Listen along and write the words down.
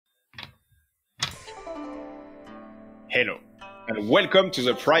Hello, and welcome to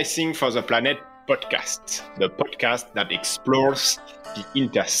the Pricing for the Planet podcast, the podcast that explores the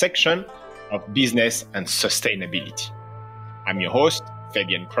intersection of business and sustainability. I'm your host,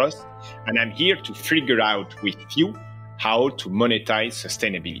 Fabian Cross, and I'm here to figure out with you how to monetize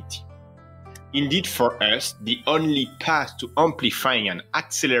sustainability. Indeed, for us, the only path to amplifying and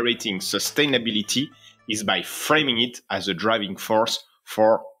accelerating sustainability is by framing it as a driving force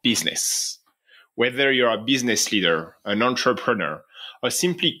for business. Whether you're a business leader, an entrepreneur, or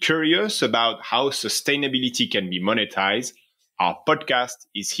simply curious about how sustainability can be monetized, our podcast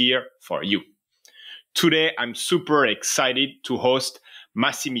is here for you. Today, I'm super excited to host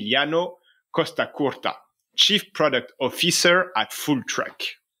Massimiliano Costacurta, Chief Product Officer at FullTruck.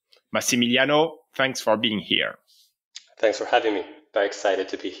 Massimiliano, thanks for being here. Thanks for having me. Very excited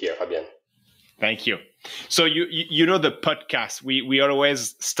to be here, Fabian. Thank you. So you know the podcast, we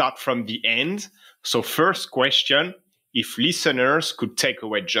always start from the end. So first question, if listeners could take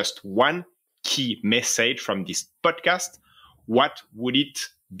away just one key message from this podcast, what would it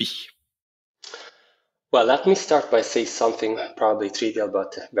be? Well, let me start by saying something probably trivial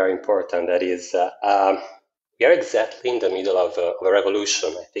but very important. That is, we are exactly in the middle of a revolution.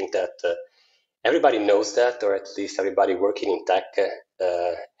 I think that everybody knows that, or at least everybody working in tech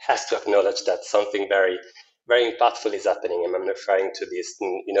has to acknowledge that something very, very impactful is happening. And I'm referring to this,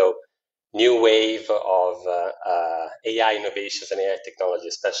 new wave of AI innovations and AI technology,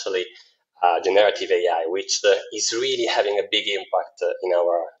 especially generative AI, which is really having a big impact in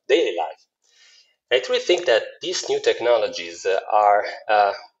our daily life. I truly think that these new technologies are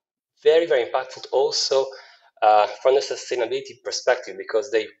very, very impactful also from the sustainability perspective,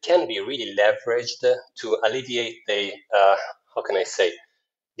 because they can be really leveraged to alleviate the,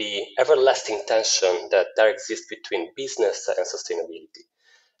 the everlasting tension that there exists between business and sustainability.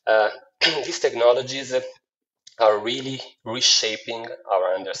 These technologies are really reshaping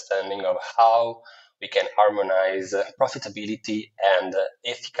our understanding of how we can harmonize profitability and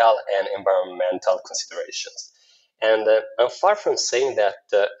ethical and environmental considerations. And I'm far from saying that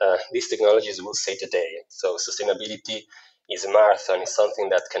these technologies will save the day. So sustainability is a marathon, is something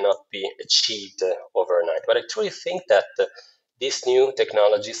that cannot be achieved overnight. But I truly think that these new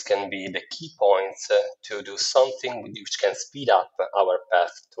technologies can be the key points to do something which can speed up our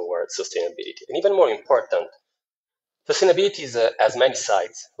path towards sustainability. And even more important, sustainability has many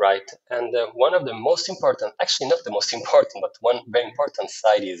sides, right? And one of the most important, actually not the most important, but one very important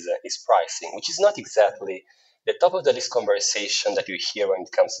side is pricing, which is not exactly the top of the list conversation that you hear when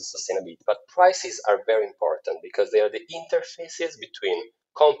it comes to sustainability. But prices are very important because they are the interfaces between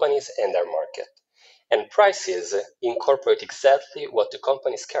companies and their market. And prices incorporate exactly what the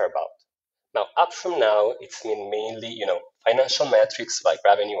companies care about. Now, up from now, it's mainly, financial metrics like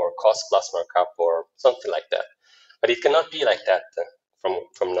revenue or cost plus markup or something like that. But it cannot be like that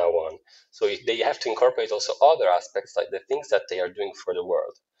from now on. So they have to incorporate also other aspects, like the things that they are doing for the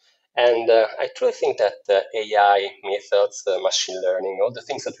world. And I truly think that AI methods, machine learning, all the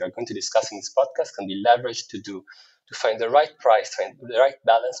things that we are going to discuss in this podcast can be leveraged to find the right price, find the right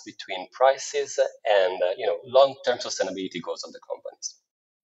balance between prices and long-term sustainability goals of the companies.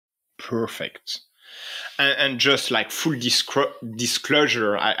 Perfect. And just like full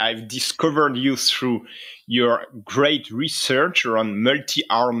disclosure, I've discovered you through your great research around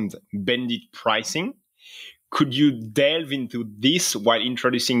multi-armed bandit pricing. Could you delve into this while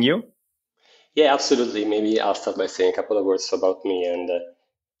introducing you? Yeah, absolutely. Maybe I'll start by saying a couple of words about me. And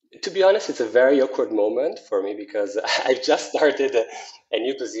to be honest, it's a very awkward moment for me because I just started a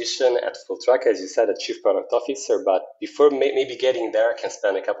new position at FullTruck, as you said, a Chief Product Officer. But before maybe getting there, I can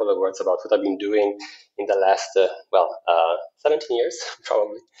spend a couple of words about what I've been doing in the last, 17 years,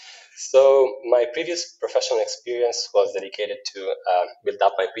 probably. So my previous professional experience was dedicated to build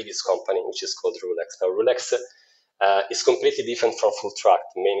up my previous company, which is called Rulex. Now, Rulex is completely different from FullTruck.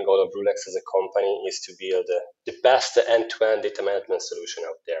 The main goal of Rulex as a company is to build the best end-to-end data management solution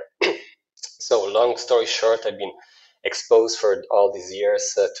out there. So long story short, I've been exposed for all these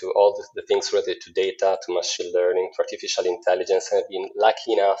years to all the things related to data, to machine learning, to artificial intelligence, and I've been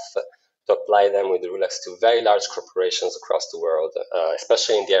lucky enough to apply them with Rulex to very large corporations across the world,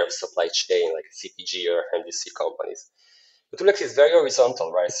 especially in the area of supply chain, like CPG or MDC companies. But Rulex is very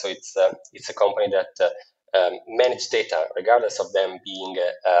horizontal, right? So it's a company that manage data, regardless of them being,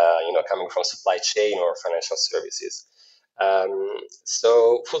 coming from supply chain or financial services.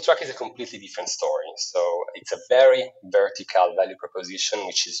 So FullTruck is a completely different story. So it's a very vertical value proposition,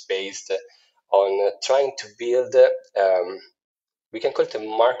 which is based on trying to build, we can call it a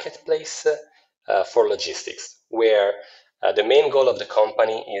marketplace for logistics, where the main goal of the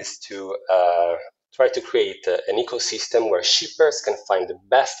company is to try to create an ecosystem where shippers can find the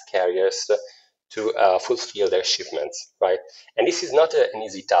best carriers to fulfill their shipments, right? And this is not an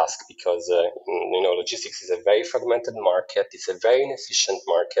easy task because logistics is a very fragmented market. It's a very inefficient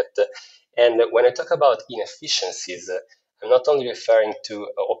market, and when I talk about inefficiencies, I'm not only referring to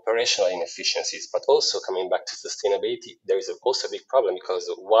operational inefficiencies, but also coming back to sustainability. There is also a big problem because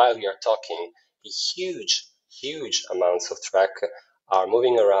while we are talking, huge amounts of truck are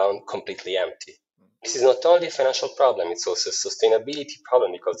moving around completely empty. This is not only a financial problem; it's also a sustainability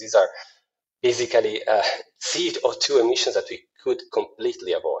problem because these are basically CO2 emissions that we could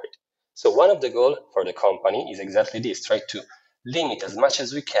completely avoid. So one of the goals for the company is exactly this, try to limit as much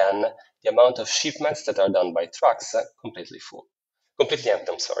as we can the amount of shipments that are done by trucks completely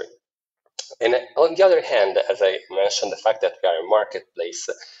empty, I'm sorry. And on the other hand, as I mentioned, the fact that we are a marketplace,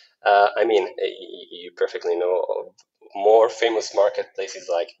 you perfectly know of more famous marketplaces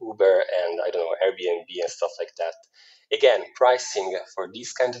like Uber and I don't know, Airbnb and stuff like that. Again, pricing for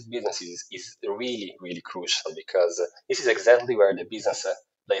these kind of businesses is really, really crucial because this is exactly where the business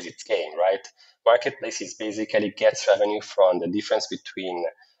plays its game, right? Marketplaces basically gets revenue from the difference between,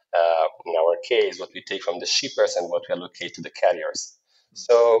 in our case, what we take from the shippers and what we allocate to the carriers.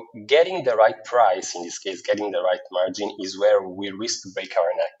 So getting the right price, in this case, getting the right margin is where we risk to break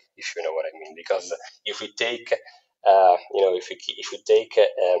our neck, if you know what I mean. Because if we take, if we take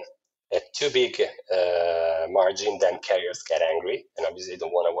a too big margin, then carriers get angry and obviously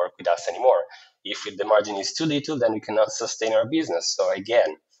don't want to work with us anymore. If the margin is too little, then we cannot sustain our business. So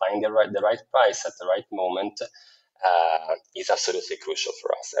again, find the right price at the right moment is absolutely crucial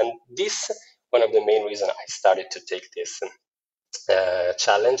for us. And this one of the main reasons I started to take this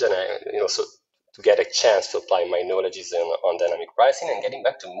challenge, and so to get a chance to apply my knowledge on dynamic pricing and getting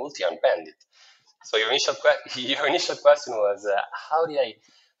back to multi-arm bandit. So your initial question was how did I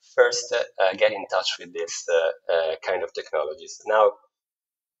first get in touch with this kind of technologies? Now,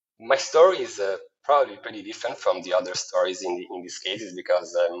 my story is probably pretty different from the other stories in these cases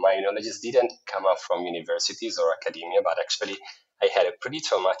because my knowledge didn't come up from universities or academia, but actually I had a pretty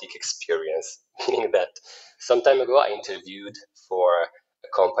traumatic experience, meaning that some time ago I interviewed for a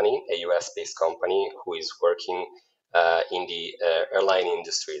company, a US-based company who is working in the airline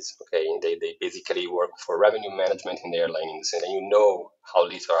industries. Okay, they basically work for revenue management in the airline industry, and you know how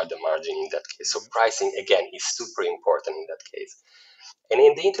little are the margin in that case. So pricing again is super important in that case. And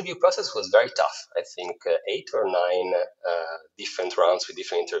in the interview process was very tough. I think 8 or 9 different rounds with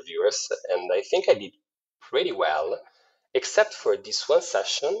different interviewers, and I think I did pretty well, except for this one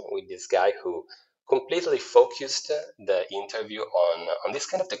session with this guy who completely focused the interview on this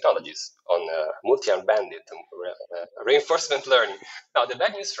kind of technologies, on multi-arm bandit, reinforcement learning. Now, the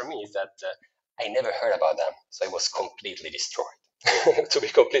bad news for me is that I never heard about them, so I was completely destroyed, to be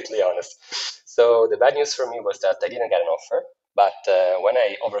completely honest. So the bad news for me was that I didn't get an offer. But when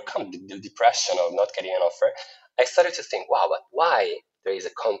I overcome the depression of not getting an offer, I started to think, wow, but why there is a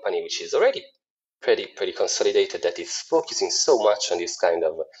company which is already pretty consolidated that is focusing so much on this kind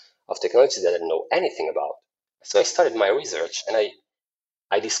of technology that I don't know anything about. So I started my research and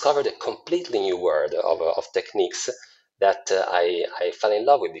I discovered a completely new world of techniques that I fell in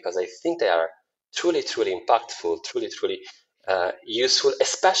love with because I think they are truly impactful, truly useful,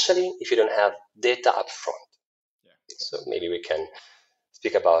 especially if you don't have data up front. So maybe we can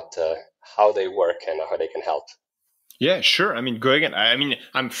speak about how they work and how they can help. Yeah, sure. I mean, go again. I mean,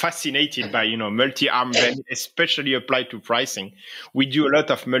 I'm fascinated by, multi-arm bandit, especially applied to pricing. We do a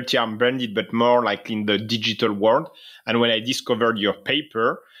lot of multi-arm bandit, but more like in the digital world. And when I discovered your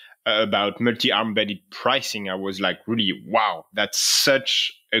paper about multi-arm bandit pricing, I was like, really, wow, that's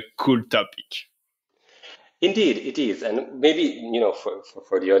such a cool topic. Indeed, it is. And maybe,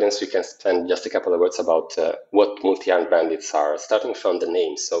 for the audience, we can spend just a couple of words about what multi-armed bandits are, starting from the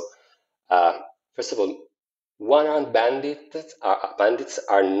name. So, first of all, one-armed bandits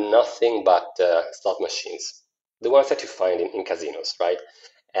are nothing but slot machines, the ones that you find in casinos, right?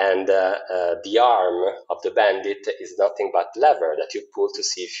 And the arm of the bandit is nothing but lever that you pull to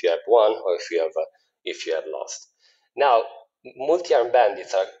see if you have won or if you have lost. Now, multi-arm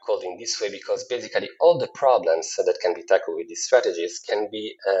bandits are called in this way because basically all the problems that can be tackled with these strategies can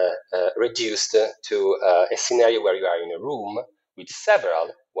be reduced to a scenario where you are in a room with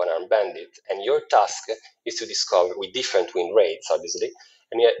several one-arm bandits, and your task is to discover, with different win rates, obviously,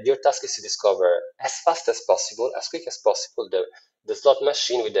 and your task is to discover as fast as possible, as quick as possible, the slot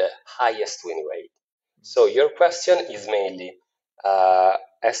machine with the highest win rate. So your question is mainly,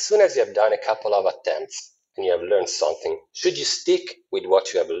 as soon as you have done a couple of attempts, and you have learned something, should you stick with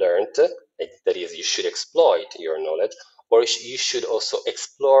what you have learned? That is, you should exploit your knowledge, or you should also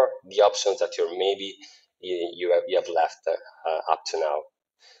explore the options that you have left up to now.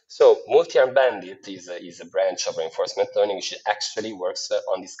 So multi-armed bandit is a branch of reinforcement learning which actually works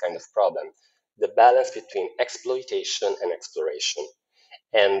on this kind of problem, the balance between exploitation and exploration.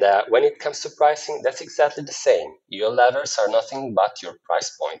 And when it comes to pricing, that's exactly the same. Your levers are nothing but your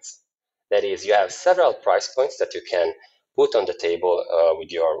price points. That is, you have several price points that you can put on the table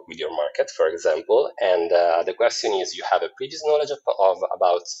with your market, for example. And the question is, you have a previous knowledge of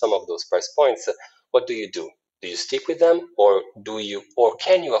about some of those price points. What do you do? Do you stick with them, or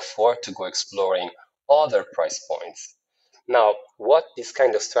can you afford to go exploring other price points? Now, what these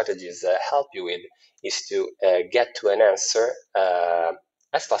kind of strategies help you with is to get to an answer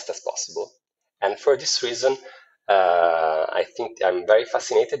as fast as possible. And for this reason, I think I'm very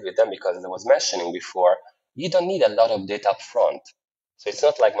fascinated with them because, as I was mentioning before, you don't need a lot of data up front. So it's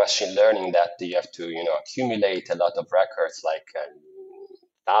not like machine learning that you have to, accumulate a lot of records, like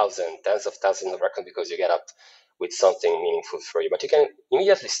thousands, tens of thousands of records, because you get up with something meaningful for you. But you can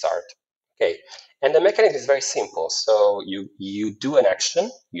immediately start. Okay, and the mechanism is very simple. So you do an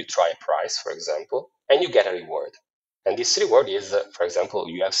action, you try a price, for example, and you get a reward. And this reward is, for example,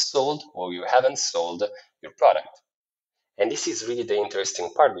 you have sold or you haven't sold your product. And this is really the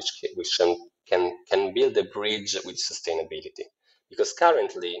interesting part, which can build a bridge with sustainability, because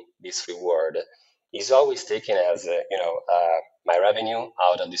currently this reward is always taken as my revenue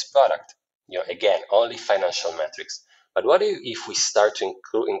out of this product. Again, only financial metrics. But what if we start to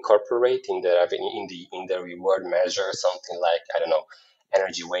incorporate in the revenue in the reward measure something like, I don't know,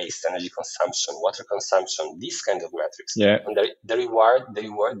 energy waste, energy consumption, water consumption, these kind of metrics? Yeah. And the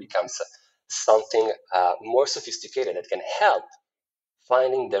reward becomes something more sophisticated that can help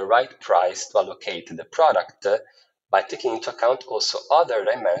finding the right price to allocate the product by taking into account also other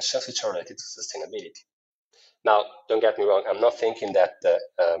dimensions which are related to sustainability. Now, don't get me wrong, I'm not thinking that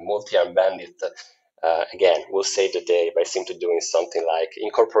multi-armed bandit, again, will save the day by simply doing something like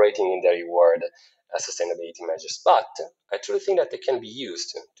incorporating in their reward sustainability measures, but I truly think that they can be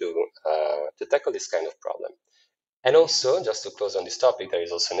used to tackle this kind of problem. And also, just to close on this topic, there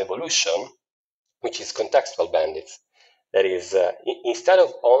is also an evolution, which is contextual bandits. That is, instead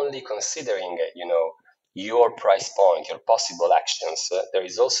of only considering, your price point, your possible actions, there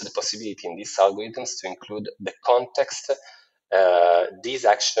is also the possibility in these algorithms to include the context these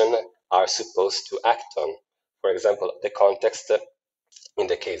actions are supposed to act on. For example, the context in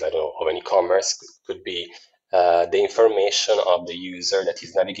the case, I don't know, of an e-commerce could be the information of the user that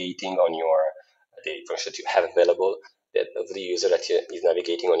is navigating on the information that you have available of the user that is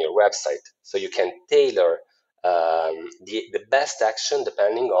navigating on your website. So you can tailor the best action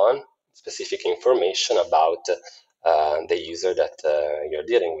depending on specific information about the user that you're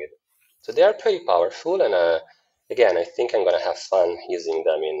dealing with. So they are pretty powerful, and again, I think I'm going to have fun using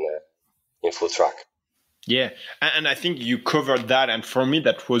them in FullTruck. Yeah, and I think you covered that, and for me,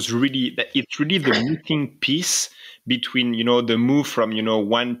 it's really the missing piece between the move from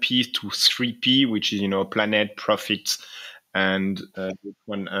 1P to 3P, which is planet, profit, and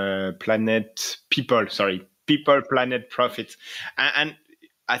planet, people. Sorry, people, planet, profit, and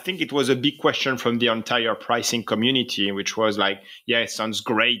I think it was a big question from the entire pricing community, which was like, yeah, it sounds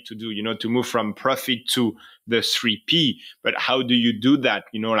great to do, to move from profit to the 3P, but how do you do that,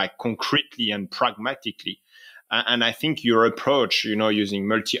 like concretely and pragmatically? And I think your approach, using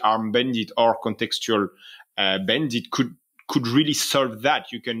multi-armed bandit or contextual bandit could really solve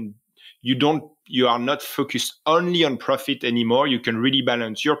that. You are not focused only on profit anymore. You can really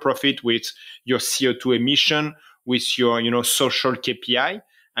balance your profit with your CO2 emission, with your, social KPI,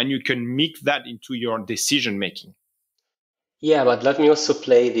 and you can mix that into your decision making. Yeah, but let me also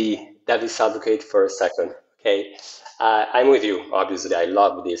play the devil's advocate for a second. Okay, I'm with you. Obviously, I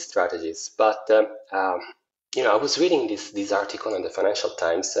love these strategies, but I was reading this article in the Financial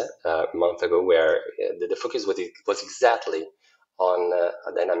Times a month ago, where the focus was exactly on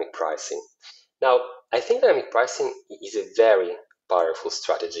dynamic pricing. Now, I think dynamic pricing is a very powerful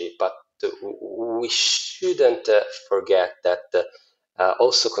strategy, but we shouldn't forget that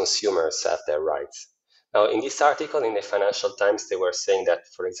also consumers have their rights. Now, in this article in the Financial Times, they were saying that,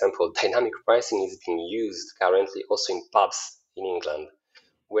 for example, dynamic pricing is being used currently also in pubs in England,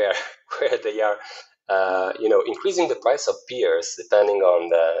 where they are, increasing the price of beers depending on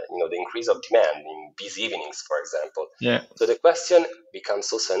the increase of demand in busy evenings, for example. Yeah. So the question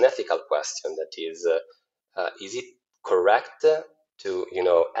becomes also an ethical question. That is it correct to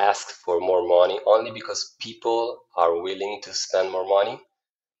ask for more money only because people are willing to spend more money?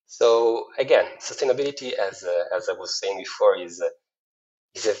 So again, sustainability, as I was saying before, is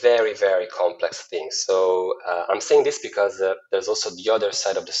is a very, very complex thing. So I'm saying this because there's also the other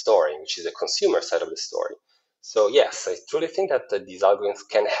side of the story, which is the consumer side of the story. So yes, I truly think that these algorithms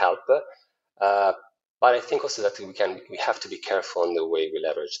can help, but I think also that we have to be careful on the way we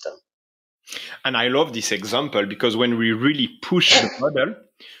leverage them. And I love this example because when we really push the model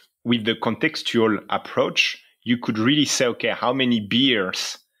with the contextual approach, you could really say, okay, how many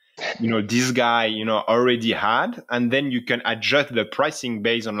beers this guy already had, and then you can adjust the pricing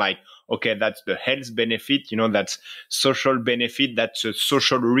based on like, okay, that's the health benefit, that's social benefit, that's a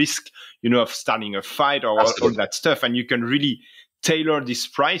social risk of starting a fight or all that stuff, and you can really tailor this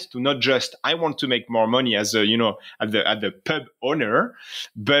price to not just I want to make more money as a at the pub owner,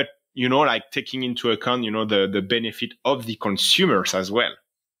 but like taking into account the benefit of the consumers as well.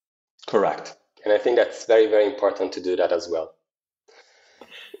 Correct. And I think that's very, very important to do that as well.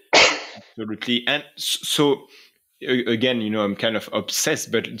 Absolutely. And so again, I'm kind of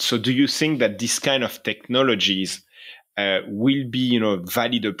obsessed, but so do you think that this kind of technologies will be,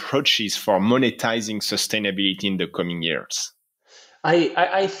 valid approaches for monetizing sustainability in the coming years?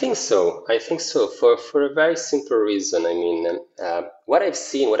 I think so. I think so for a very simple reason. I mean, what I've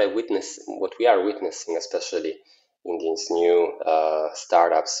seen, what I witnessed, what we are witnessing, especially in these new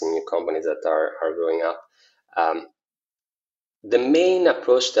startups and new companies that are growing up, the main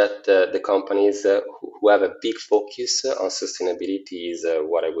approach that the companies who have a big focus on sustainability is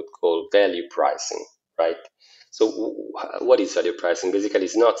what I would call value pricing, right? So what is value pricing? Basically,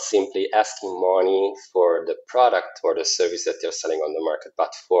 it's not simply asking money for the product or the service that they're selling on the market,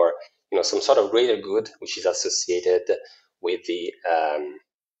 but for some sort of greater good which is associated with the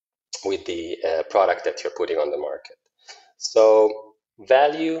product that you're putting on the market. So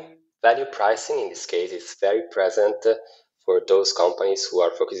value pricing in this case is very present for those companies who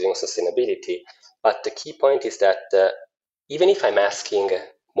are focusing on sustainability. But the key point is that even if I'm asking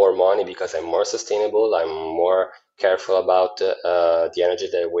more money because I'm more sustainable, I'm more careful about the energy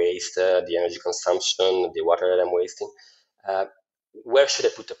that I waste, the energy consumption, the water that I'm wasting, where should I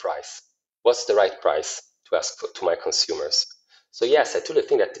put the price? What's the right price to ask to my consumers? So yes, I truly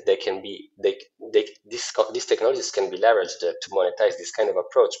think that these technologies can be leveraged to monetize this kind of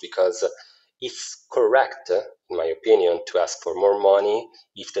approach because it's correct, in my opinion, to ask for more money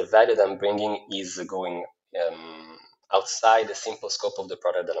if the value that I'm bringing is going outside the simple scope of the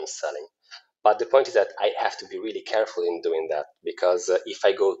product that I'm selling. But the point is that I have to be really careful in doing that because if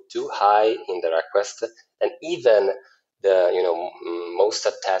I go too high in the request, then even the most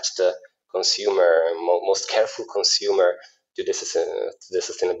attached consumer, most careful consumer to the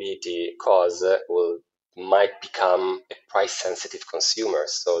sustainability cause might become a price sensitive consumer.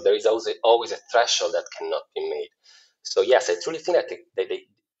 So there is always a threshold that cannot be made. So yes, I truly think that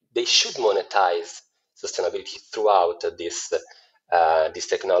they should monetize sustainability throughout these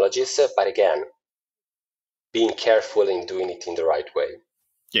technologies, but again, being careful in doing it in the right way.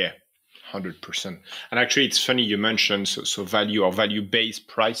 Yeah, 100%. And actually, it's funny you mentioned so value or value-based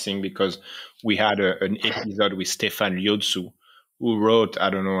pricing because we had an episode with Stefan Liotsu who wrote,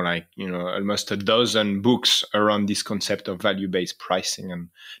 I don't know, like, almost a dozen books around this concept of value-based pricing. And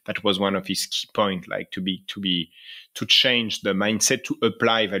that was one of his key points, like to change the mindset, to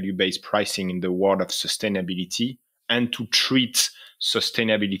apply value-based pricing in the world of sustainability and to treat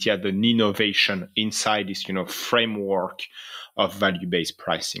sustainability as an innovation inside this, framework of value-based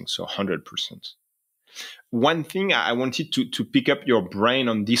pricing. So 100%. One thing I wanted to pick up your brain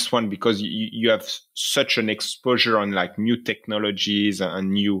on this one, because you have such an exposure on like new technologies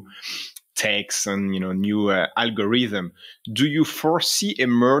and new techs and new algorithm. Do you foresee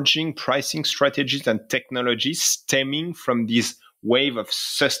emerging pricing strategies and technologies stemming from this wave of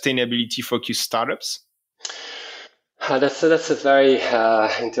sustainability focused startups? That's a very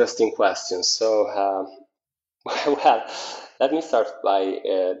interesting question. So, well, let me start by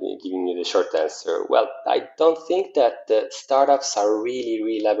giving you the short answer. Well, I don't think that the startups are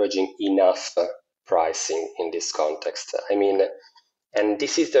really leveraging enough pricing in this context. I mean, and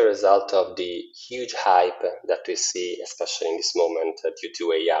this is the result of the huge hype that we see, especially in this moment due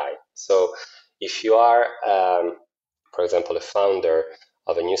to AI. So if you are, for example, a founder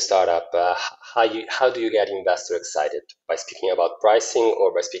of a new startup, how do you get investors excited? By speaking about pricing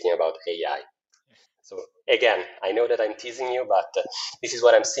or by speaking about AI? So again, I know that I'm teasing you, but this is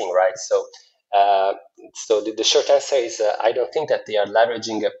what I'm seeing, right? So the short answer is I don't think that they are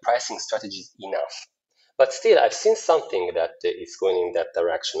leveraging pricing strategies enough. But still, I've seen something that is going in that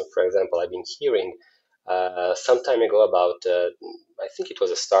direction. For example, I've been hearing some time ago about, I think it was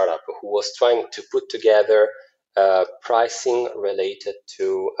a startup who was trying to put together pricing related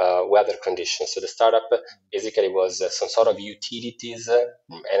to weather conditions. So the startup basically was some sort of utilities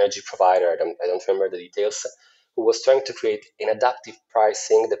energy provider. I don't remember the details. Who was trying to create an adaptive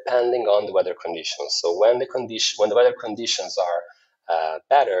pricing depending on the weather conditions. So when the weather conditions are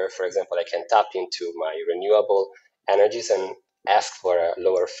better, for example, I can tap into my renewable energies and ask for a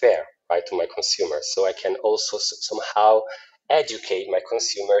lower fare, right, to my consumers. So I can also somehow educate my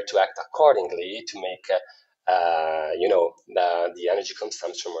consumer to act accordingly to make the energy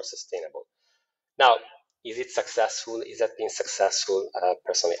consumption more sustainable. Now, is it successful? Is that been successful?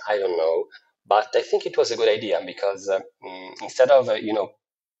 Personally, I don't know, but I think it was a good idea because instead of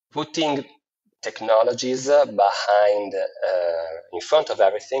putting technologies behind in front of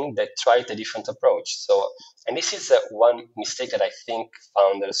everything, they tried a different approach. So, and this is one mistake that I think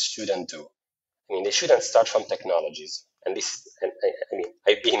founders shouldn't do. I mean, they shouldn't start from technologies. And I mean,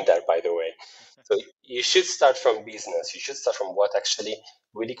 I've been there, by the way. So you should start from business. You should start from what actually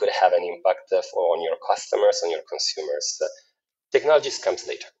really could have an impact on your customers, on your consumers. Technologies comes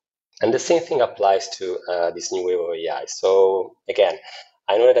later. And the same thing applies to this new wave of AI. So again,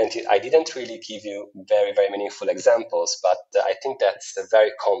 I know that I didn't really give you very, very meaningful examples, but I think that's a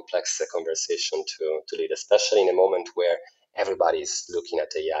very complex conversation to lead, especially in a moment where everybody's looking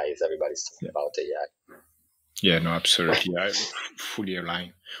at AI, everybody's talking about AI. Yeah, no, absolutely. I fully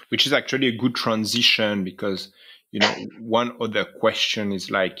align, which is actually a good transition because, one other question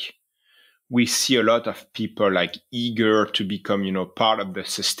is like, we see a lot of people like eager to become, part of the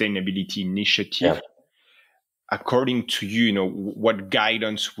sustainability initiative. Yeah. According to you, what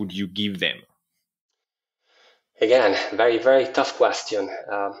guidance would you give them? Again, very, very tough question.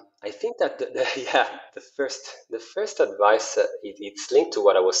 I think that the first advice it's linked to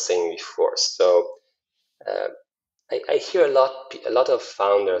what I was saying before. So uh, I hear a lot of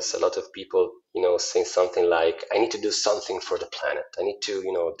founders, a lot of people, saying something like, "I need to do something for the planet. I need to,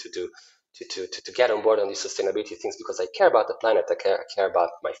 to get on board on these sustainability things because I care about the planet. I care about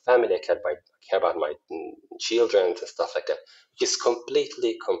my family. I care about my children and stuff like that," which is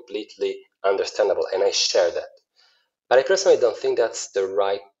completely understandable, and I share that. But I personally don't think that's the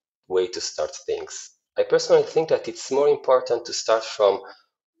right way to start things. I personally think that it's more important to start from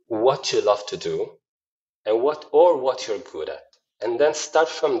what you love to do and what you're good at, and then start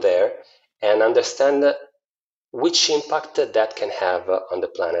from there and understand which impact that can have on the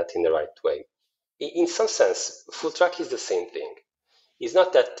planet in the right way. In some sense, FullTruck is the same thing. It's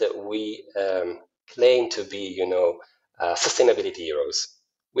not that we claim to be, sustainability heroes.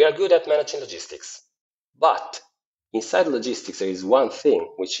 We are good at managing logistics, but inside logistics there is one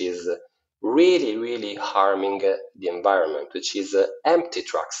thing which is really harming the environment, which is empty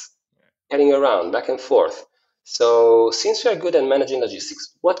trucks getting around back and forth. So since we are good at managing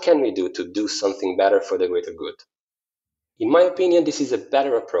logistics, what can we do to do something better for the greater good? In my opinion, this is a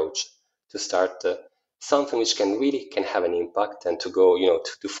better approach to start something which can have an impact and to go,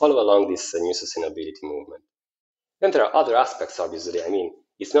 to follow along this new sustainability movement. Then there are other aspects, obviously. I mean,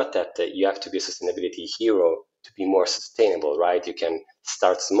 it's not that you have to be a sustainability hero to be more sustainable, right? You can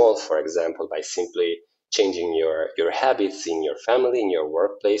start small, for example, by simply changing your habits in your family, in your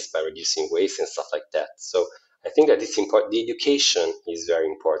workplace, by reducing waste and stuff like that. So I think that it's important. The education is very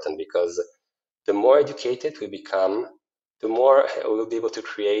important because the more educated we become, the more we'll be able to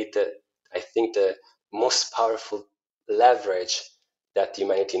create, I think, the most powerful leverage that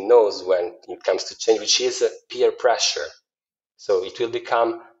humanity knows when it comes to change, which is peer pressure. So it will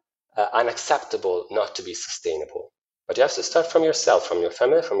become unacceptable not to be sustainable. But you have to start from yourself, from your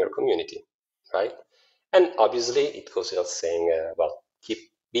family, from your community, right? And obviously, it goes without saying, keep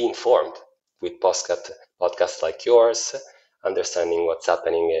being informed with podcasts like yours, understanding what's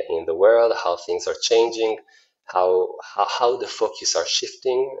happening in the world, how things are changing, how the focus are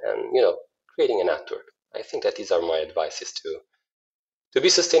shifting, and creating a network. I think that these are my advices to be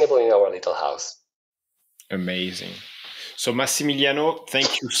sustainable in our little house. Amazing. So Massimiliano,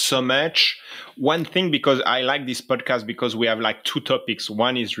 thank you so much. One thing, because I like this podcast because we have like two topics.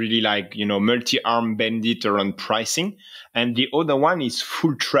 One is really like, multi-arm bandit around pricing. And the other one is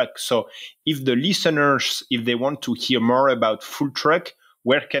FullTruck. So if the listeners, if they want to hear more about FullTruck,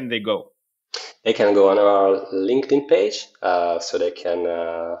 where can they go? They can go on our LinkedIn page, so they can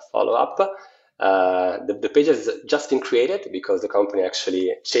follow up. The page has just been created because the company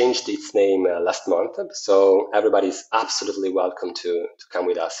actually changed its name last month. So everybody is absolutely welcome to come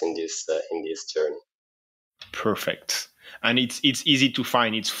with us in this journey. Perfect. And it's easy to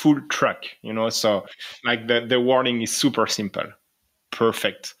find. It's FullTruck, so like the wording is super simple.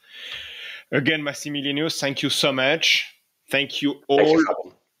 Perfect. Again, Massimiliano, thank you so much. Thank you all. Thank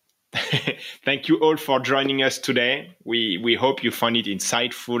you, Thank you all for joining us today. We hope you found it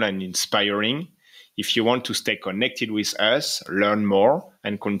insightful and inspiring. If you want to stay connected with us, learn more,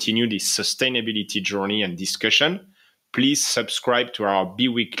 and continue this sustainability journey and discussion, please subscribe to our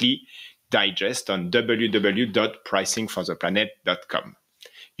bi-weekly digest on www.PricingForThePlanet.com.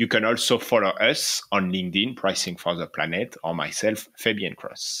 You can also follow us on LinkedIn, Pricing for the Planet, or myself, Fabian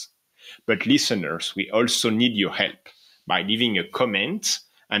Cross. But listeners, we also need your help. By leaving a comment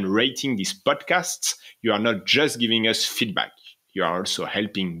and rating these podcasts, you are not just giving us feedback. You are also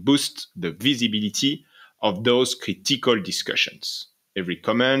helping boost the visibility of those critical discussions. Every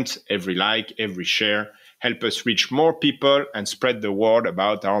comment, every like, every share help us reach more people and spread the word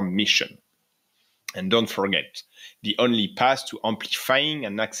about our mission. And don't forget, the only path to amplifying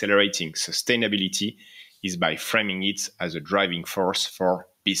and accelerating sustainability is by framing it as a driving force for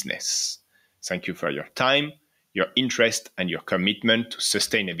business. Thank you for your time, your interest, and your commitment to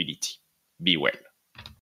sustainability. Be well.